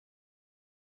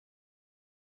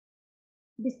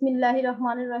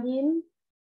Bismillahirrahmanirrahim.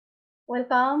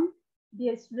 Welcome,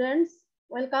 dear students.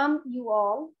 Welcome you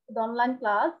all to the online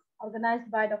class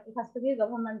organized by Dr. Khastagir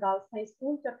Government Girls High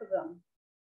School, Chattogram.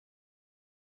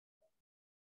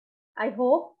 I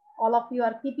hope all of you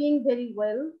are keeping very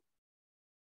well,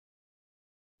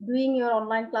 doing your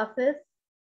online classes.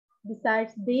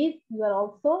 Besides this, you are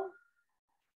also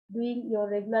doing your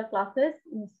regular classes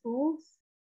in schools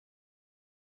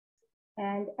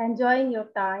and enjoying your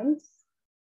times.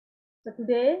 So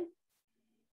today,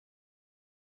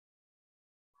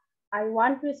 I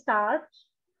want to start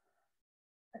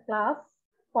a class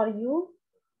for you.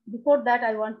 Before that,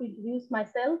 I want to introduce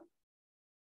myself.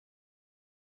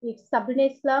 It's Sabrina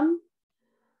Islam,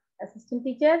 Assistant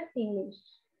Teacher, English.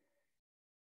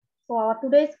 So our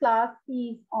today's class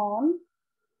is on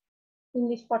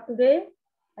English for today,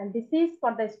 and this is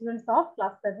for the students of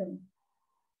class 7.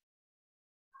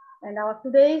 And our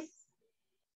today's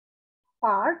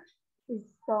part is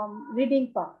from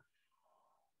reading part.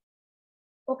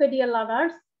 Okay, dear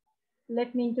learners,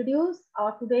 let me introduce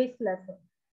our today's lesson.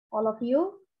 All of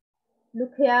you,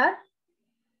 look here.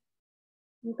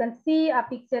 You can see a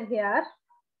picture here,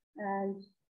 and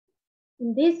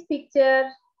in this picture,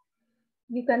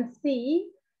 you can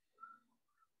see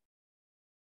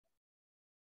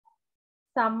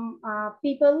some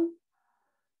people.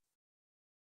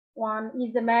 One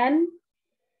is a man.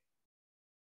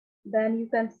 Then you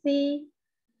can see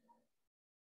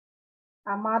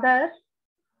a mother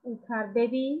with her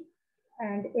baby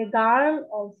and a girl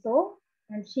also,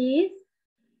 and she is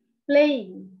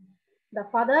playing. The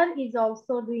father is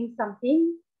also doing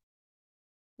something.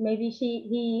 Maybe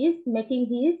he is making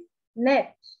his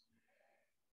net.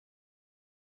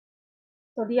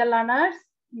 So dear learners,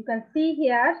 you can see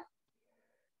here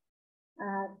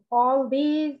all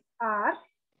these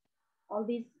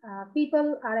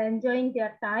people are enjoying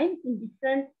their time in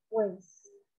different ways.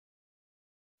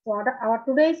 So our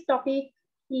today's topic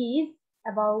is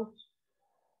about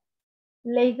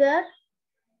leisure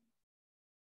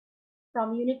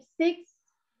from Unit 6,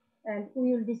 and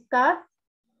we will discuss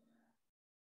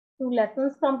 2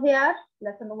 lessons from here,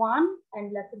 Lesson 1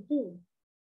 and Lesson 2.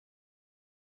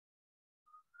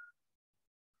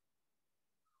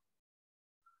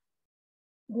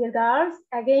 Dear girls,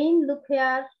 again look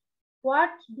here.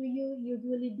 What do you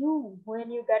usually do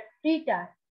when you get free time?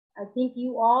 I think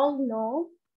you all know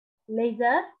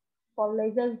leisure. For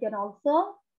leisure, you can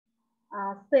also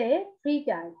say free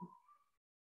time.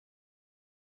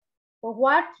 So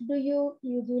what do you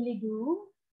usually do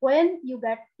when you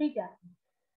get free time?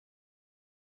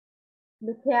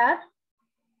 Look here.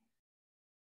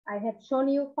 I have shown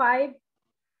you 5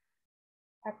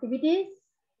 activities.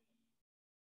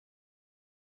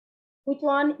 Which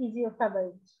one is your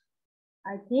favorite?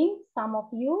 I think some of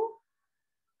you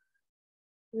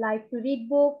like to read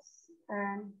books,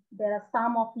 and there are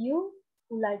some of you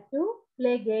who like to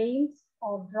play games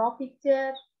or draw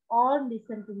pictures or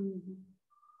listen to music.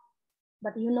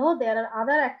 But you know, there are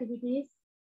other activities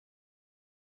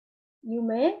you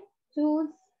may choose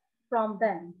from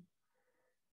them.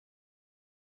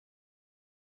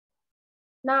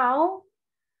 Now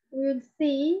we will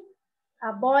see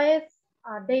a boy's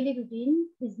daily routine.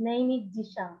 His name is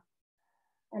Jishan,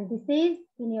 and this is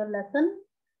in your lesson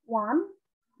 1,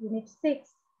 Unit 6.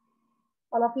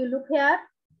 All of you look here.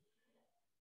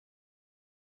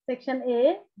 Section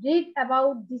A, read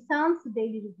about Jishan's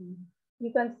daily routine.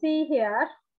 You can see here,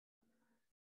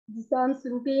 Jishan's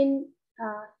routine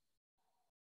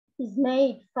is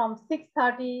made from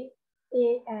 6:30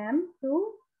 a.m.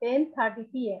 to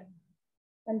 10:30 p.m.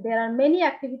 And there are many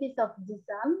activities of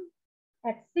Jishan.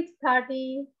 At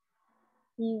 6:30,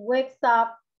 he wakes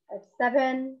up at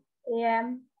 7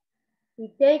 a.m. He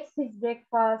takes his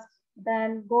breakfast,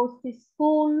 then goes to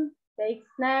school, takes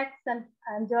snacks and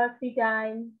enjoy free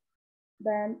time,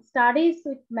 then studies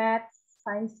with maths,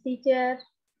 science teacher,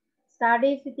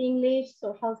 studies with English,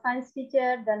 social science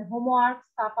teacher, then homework,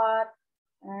 supper,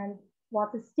 and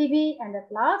watches TV, and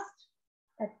at last,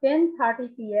 at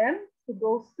 10:30 p.m., he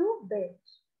goes to bed.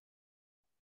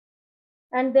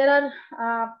 And there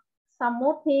are some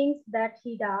more things that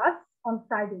he does on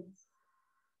Fridays.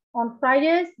 On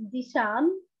Fridays, Jishan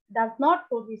does not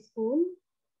go to school,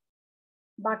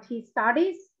 but he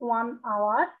studies 1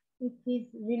 hour with his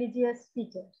religious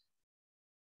teacher.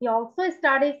 He also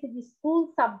studies the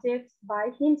school subjects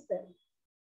by himself.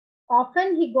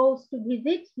 Often he goes to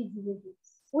visit his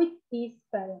relatives with his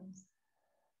parents.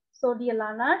 So dear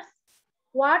learners,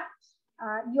 what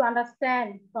you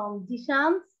understand from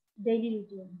Jishan's daily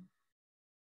routine?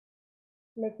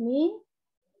 Let me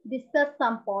discuss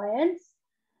some points.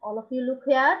 All of you look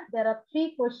here. There are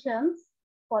 3 questions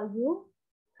for you.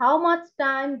 How much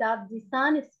time does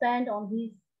Jisan spend on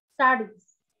his studies?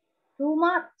 Too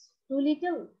much, too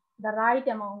little, the right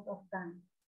amount of time.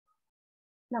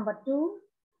 Number 2,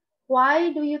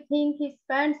 why do you think he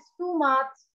spends too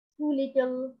much, too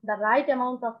little, the right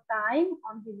amount of time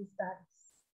on his studies?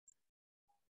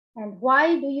 And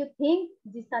why do you think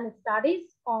Jisan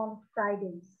studies on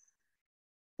Fridays?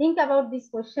 Think about these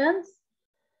questions.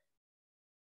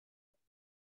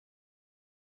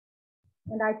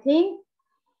 And I think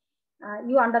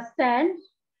you understand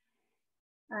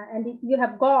and you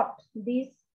have got the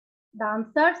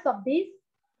answers of these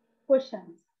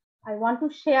questions. I want to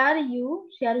share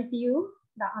with you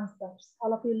the answers.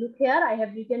 All of you look here. I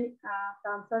have written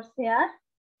the answers here.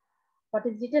 What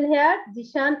is written here?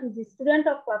 Jishan is a student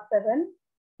of class 7.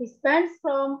 He spends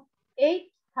from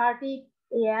 8:30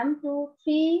 a.m. to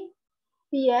 3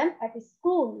 p.m. at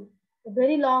school, a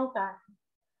very long time.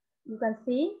 You can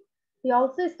see he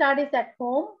also studies at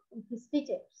home with his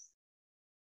teachers.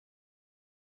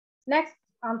 Next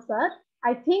answer,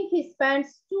 I think he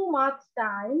spends too much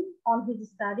time on his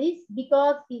studies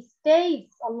because he stays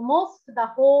almost the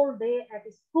whole day at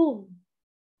school.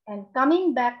 And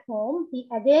coming back home, he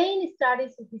again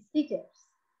studies with his teachers.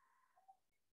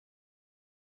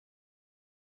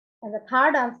 And the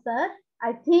third answer,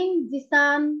 I think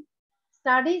Jisan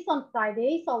studies on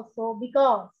Fridays also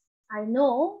because I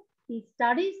know he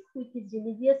studies with his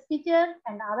religious teacher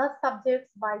and other subjects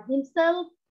by himself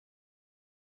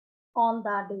on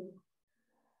the day.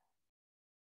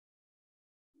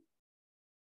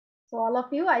 So all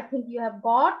of you, I think you have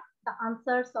got the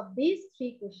answers of these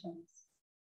 3 questions.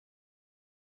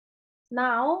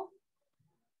 Now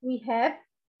we have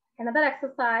another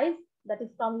exercise that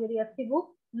is from your EFT book.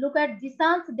 Look at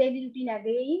Jisan's daily routine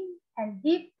again and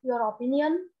give your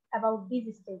opinion about this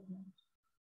statement.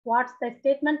 What's the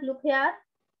statement? Look here.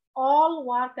 All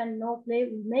work and no play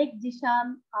will make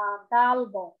Jisan a dull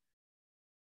boy.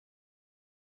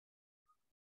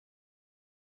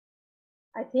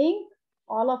 I think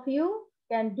all of you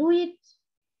can do it.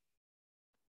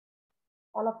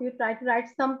 All of you try to write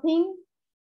something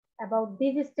about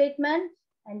this statement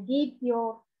and give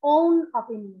your own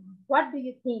opinion. What do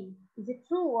you think? Is it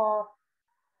true or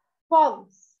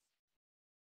false?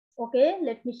 Okay,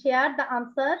 let me share the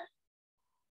answer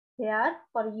here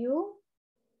for you.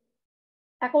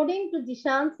 According to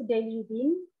Jishan's daily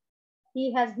routine,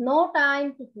 he has no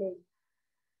time to play.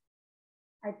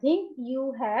 I think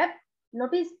you have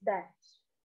noticed that.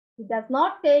 He does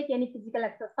not take any physical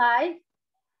exercise.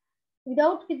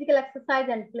 Without physical exercise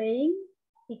and playing,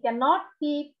 he cannot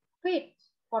keep fit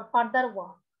for further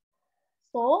work.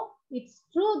 So it's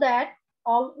true that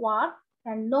all work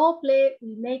and no play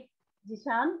will make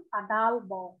Jishan a dull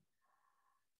boy.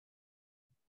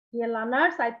 Dear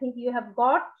learners, I think you have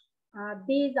got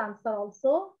these answers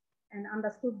also and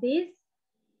understood this.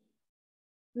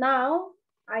 Now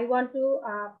I want to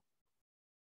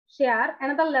share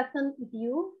another lesson with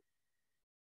you,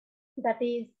 that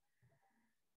is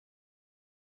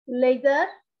Laser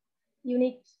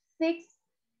Unit 6,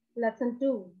 Lesson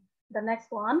 2, the next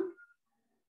one.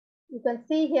 You can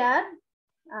see here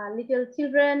little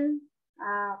children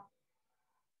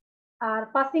are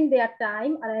passing their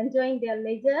time, are enjoying their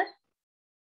leisure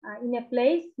in a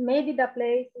place. Maybe the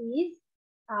place is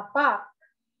a park.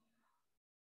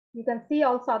 You can see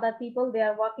also other people, they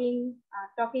are walking,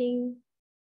 talking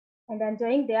and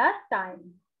enjoying their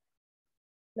time.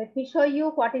 Let me show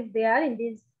you what is there in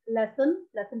this lesson,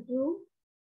 lesson 2.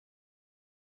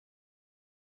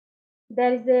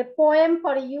 There is a poem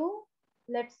for you.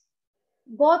 Let's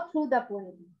go through the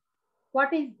poem.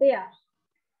 What is there?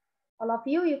 All of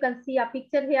you, you can see a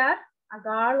picture here, a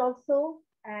girl also,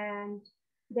 and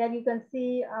there you can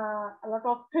see a lot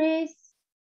of trees,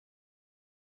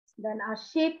 then a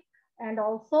sheep and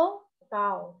also a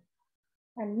cow.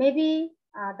 And maybe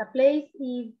the place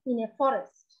is in a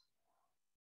forest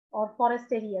or forest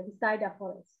area, beside a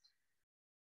forest.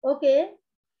 Okay,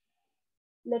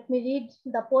 let me read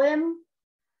the poem.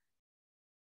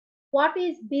 What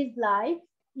is this life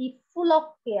if full of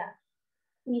care?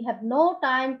 We have no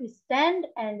time to stand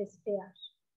and stare,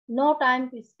 no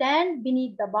time to stand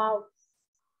beneath the boughs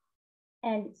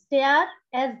and stare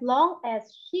as long as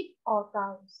sheep or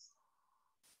cows.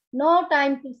 No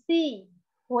time to see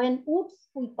when woods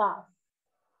we pass,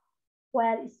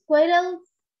 where squirrels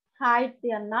hide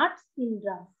their nuts in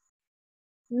grass.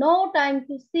 No time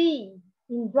to see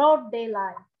in broad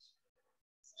daylight,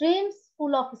 streams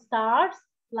full of stars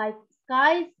like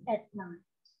skies at night.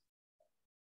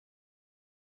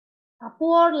 A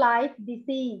poor life this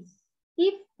is,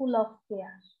 if full of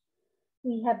care.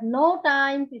 We have no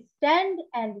time to stand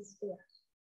and stare,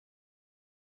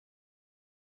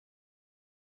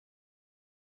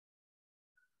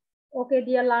 Okay,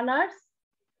 dear learners,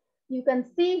 you can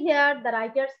see here the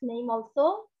writer's name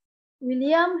also,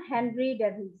 William Henry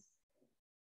Davies.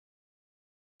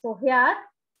 So here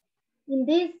in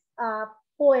this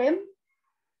poem,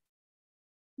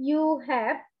 you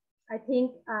have, I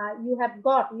think you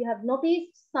have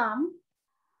noticed some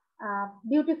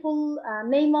beautiful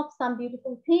name of some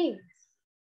beautiful things.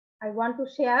 I want to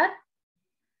share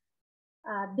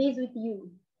these with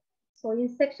you. So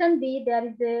in section B, there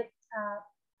is a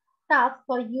task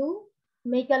for you.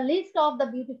 Make a list of the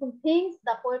beautiful things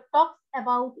the poet talks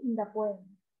about in the poem.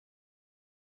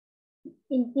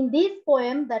 In this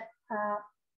poem that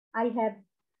I have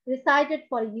recited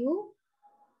for you,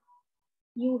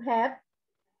 you have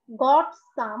got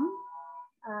some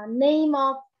name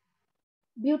of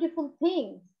beautiful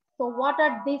things. So what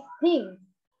are these things?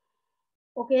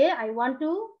 Okay, I want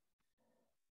to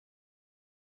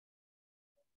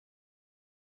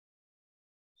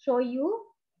show you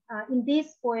in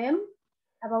this poem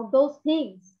about those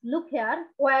things. Look here,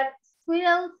 where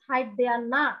squirrels hide their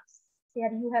nuts. Here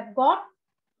you have got,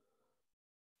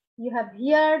 you have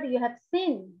heard, you have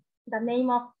seen the name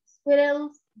of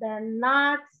squirrels, then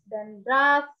nuts, then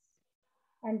grass,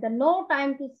 and the no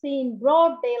time to see in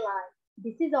broad daylight.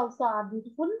 This is also a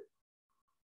beautiful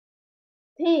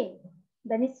thing.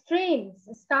 Then streams,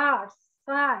 stars,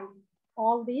 sky,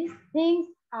 all these things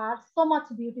are so much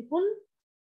beautiful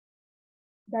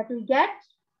that we get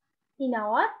in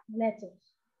our nature.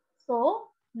 So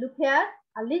look here,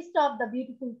 a list of the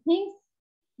beautiful things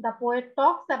the poet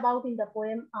talks about in the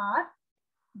poem are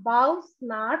boughs,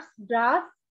 nuts, grass,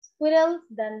 squirrels,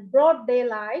 then broad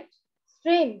daylight,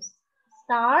 streams,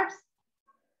 stars,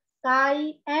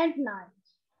 sky, and night.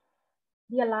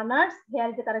 Dear learners, here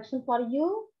is the correction for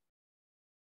you.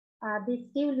 This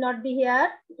T will not be here,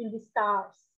 it will be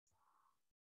stars.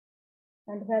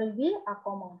 And here will be a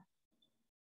comma.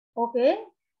 Okay,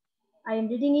 I am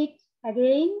reading it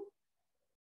again.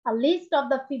 A list of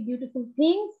the beautiful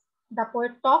things the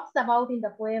poet talks about in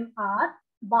the poem are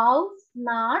boughs,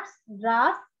 nuts,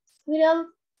 grass, squirrels,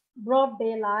 broad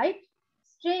daylight,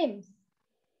 streams,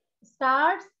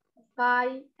 stars,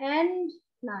 sky, and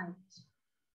night.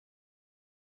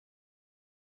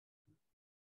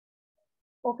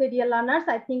 Okay, dear learners,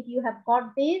 I think you have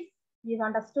got this. You've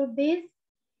understood this.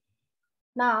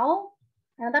 Now,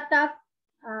 another task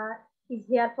is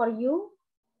here for you.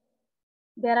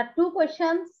 There are two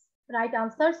questions. Write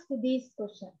answers to these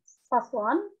questions. First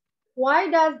one, why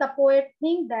does the poet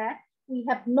think that we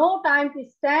have no time to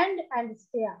stand and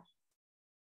stare?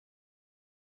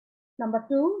 Number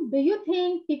two, do you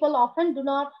think people often do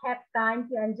not have time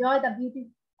to enjoy the beauty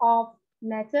of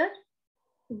nature?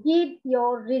 Give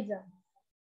your reason.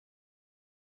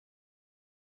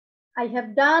 I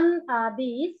have done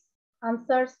these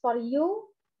answers for you.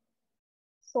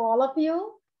 So all of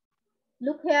you,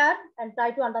 look here and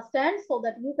try to understand so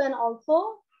that you can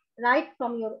also write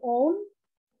from your own,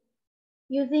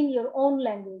 using your own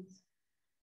language.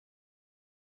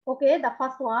 Okay, the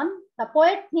first one, the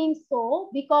poet thinks so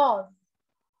because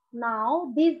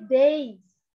now these days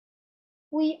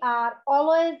we are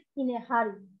always in a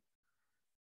hurry.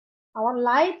 Our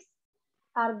lives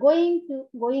are going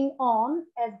on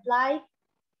as like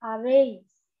a race.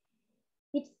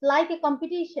 It's like a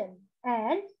competition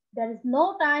and there is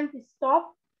no time to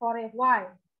stop for a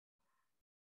while.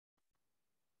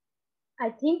 I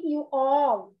think you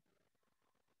all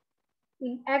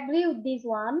will agree with this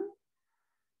one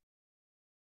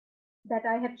that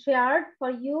I have shared for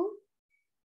you.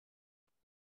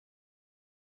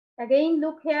 Again,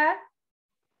 look here.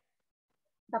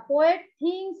 The poet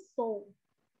thinks so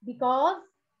because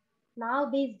now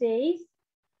these days,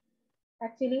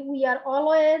 actually we are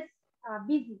always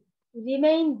busy, we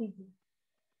remain busy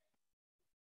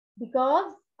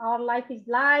because our life is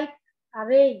like a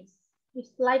race.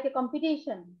 It's like a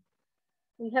competition.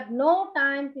 We have no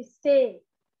time to stay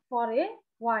for a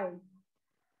while.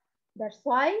 That's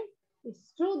why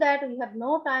it's true that we have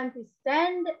no time to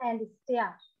stand and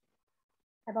stare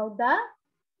about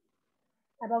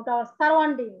our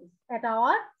surroundings, at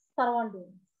our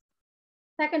surroundings.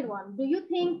 Second one, do you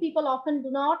think people often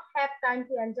do not have time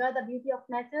to enjoy the beauty of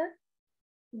nature?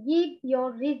 Give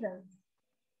your reasons.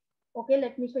 Okay,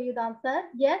 let me show you the answer.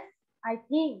 Yes, I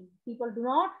think people do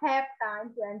not have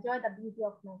time to enjoy the beauty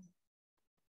of nature.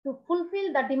 To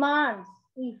fulfill the demands,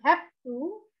 we have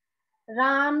to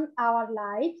run our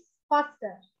lives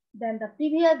faster than the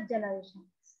previous generations.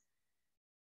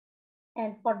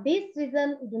 And for this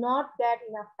reason, we do not get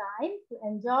enough time to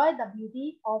enjoy the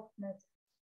beauty of nature.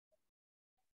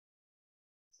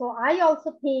 So I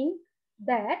also think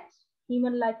that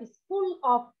human life is full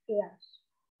of care.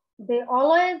 They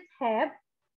always have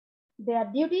their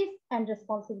duties and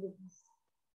responsibilities.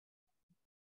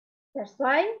 That's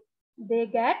why they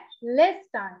get less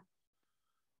time.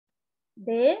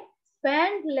 They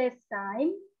spend less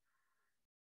time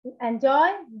to enjoy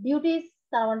duties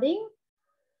surrounding.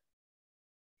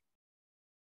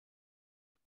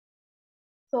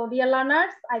 So dear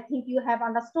learners, I think you have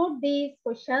understood these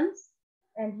questions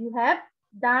and you have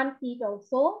done it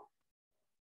also.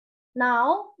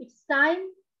 Now it's time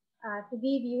to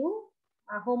give you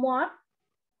a homework.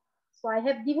 So I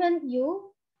have given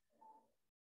you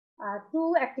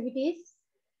 2 activities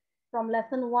from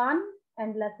lesson 1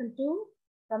 and lesson 2.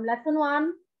 From lesson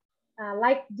 1,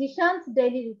 like Jishan's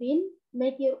daily routine,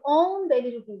 make your own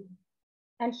daily routine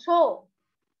and show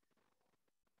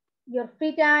your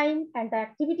free time and the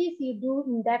activities you do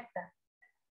in that time.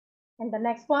 And the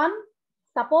next one,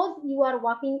 suppose you are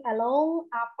walking along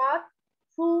a path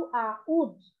through a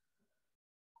wood.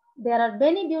 There are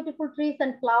many beautiful trees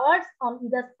and flowers on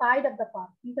either side of the path.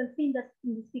 You can see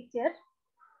in this picture.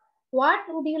 What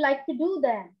would you like to do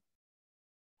then?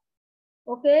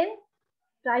 Okay,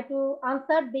 try to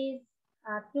answer these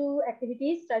 2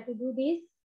 activities. Try to do this.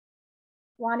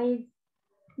 One is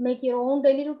make your own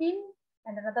daily routine,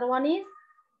 and another one is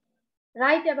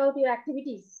write about your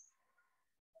activities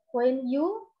when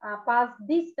you pass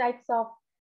these types of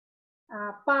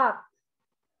path.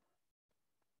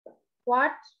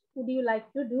 What would you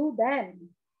like to do then?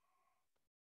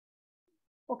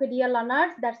 Okay, dear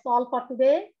learners, that's all for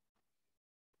today.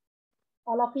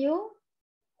 All of you,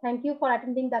 thank you for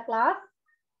attending the class.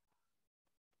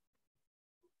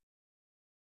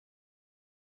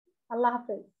 Allah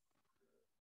Hafiz.